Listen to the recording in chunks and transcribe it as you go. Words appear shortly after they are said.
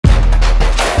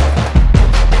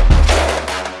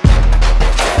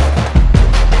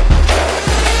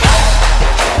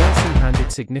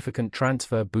significant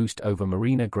transfer boost over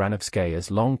Marina Granovskaia's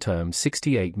long-term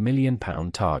 £68 million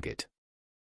target.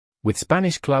 With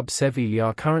Spanish club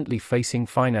Sevilla currently facing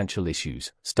financial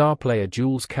issues, star player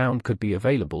Jules Kounde could be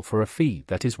available for a fee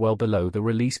that is well below the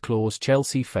release clause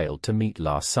Chelsea failed to meet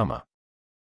last summer.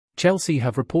 Chelsea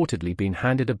have reportedly been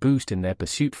handed a boost in their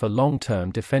pursuit for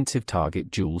long-term defensive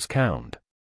target Jules Kounde.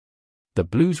 The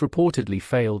Blues reportedly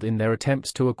failed in their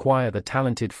attempts to acquire the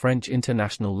talented French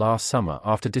international last summer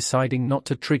after deciding not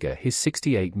to trigger his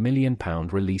 £68 million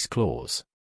release clause.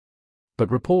 But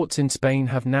reports in Spain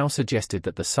have now suggested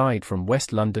that the side from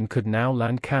West London could now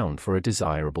land Kounde for a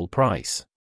desirable price.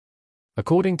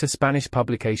 According to Spanish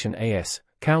publication AS,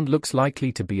 Kounde looks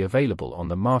likely to be available on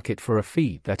the market for a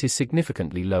fee that is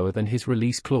significantly lower than his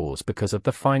release clause because of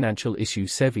the financial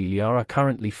issues Sevilla are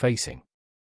currently facing.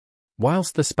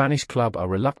 Whilst the Spanish club are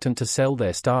reluctant to sell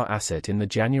their star asset in the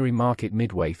January market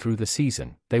midway through the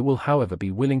season, they will however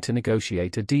be willing to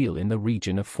negotiate a deal in the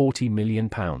region of £40 million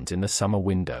in the summer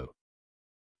window.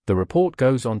 The report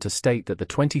goes on to state that the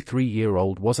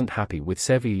 23-year-old wasn't happy with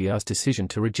Sevilla's decision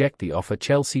to reject the offer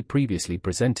Chelsea previously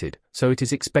presented, so it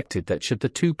is expected that should the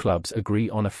two clubs agree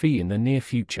on a fee in the near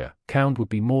future, Kounde would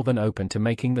be more than open to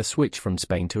making the switch from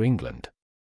Spain to England.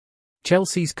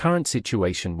 Chelsea's current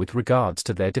situation with regards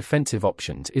to their defensive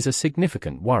options is a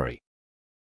significant worry.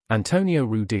 Antonio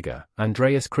Rudiger,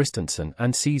 Andreas Christensen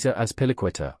and Cesar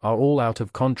Azpilicueta are all out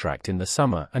of contract in the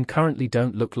summer and currently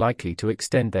don't look likely to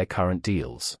extend their current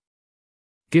deals.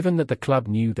 Given that the club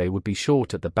knew they would be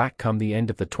short at the back come the end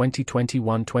of the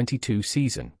 2021-22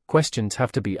 season, questions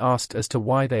have to be asked as to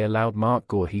why they allowed Marc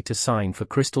Guehi to sign for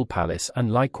Crystal Palace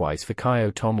and likewise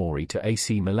Fikayo Tomori to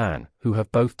AC Milan, who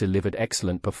have both delivered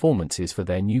excellent performances for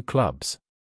their new clubs.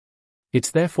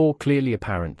 It's therefore clearly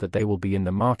apparent that they will be in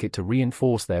the market to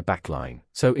reinforce their backline,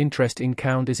 so interest in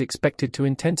Kounde is expected to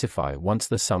intensify once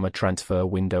the summer transfer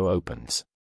window opens.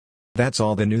 That's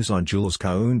all the news on Jules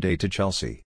Kounde to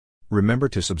Chelsea. Remember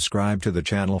to subscribe to the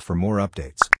channel for more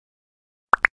updates.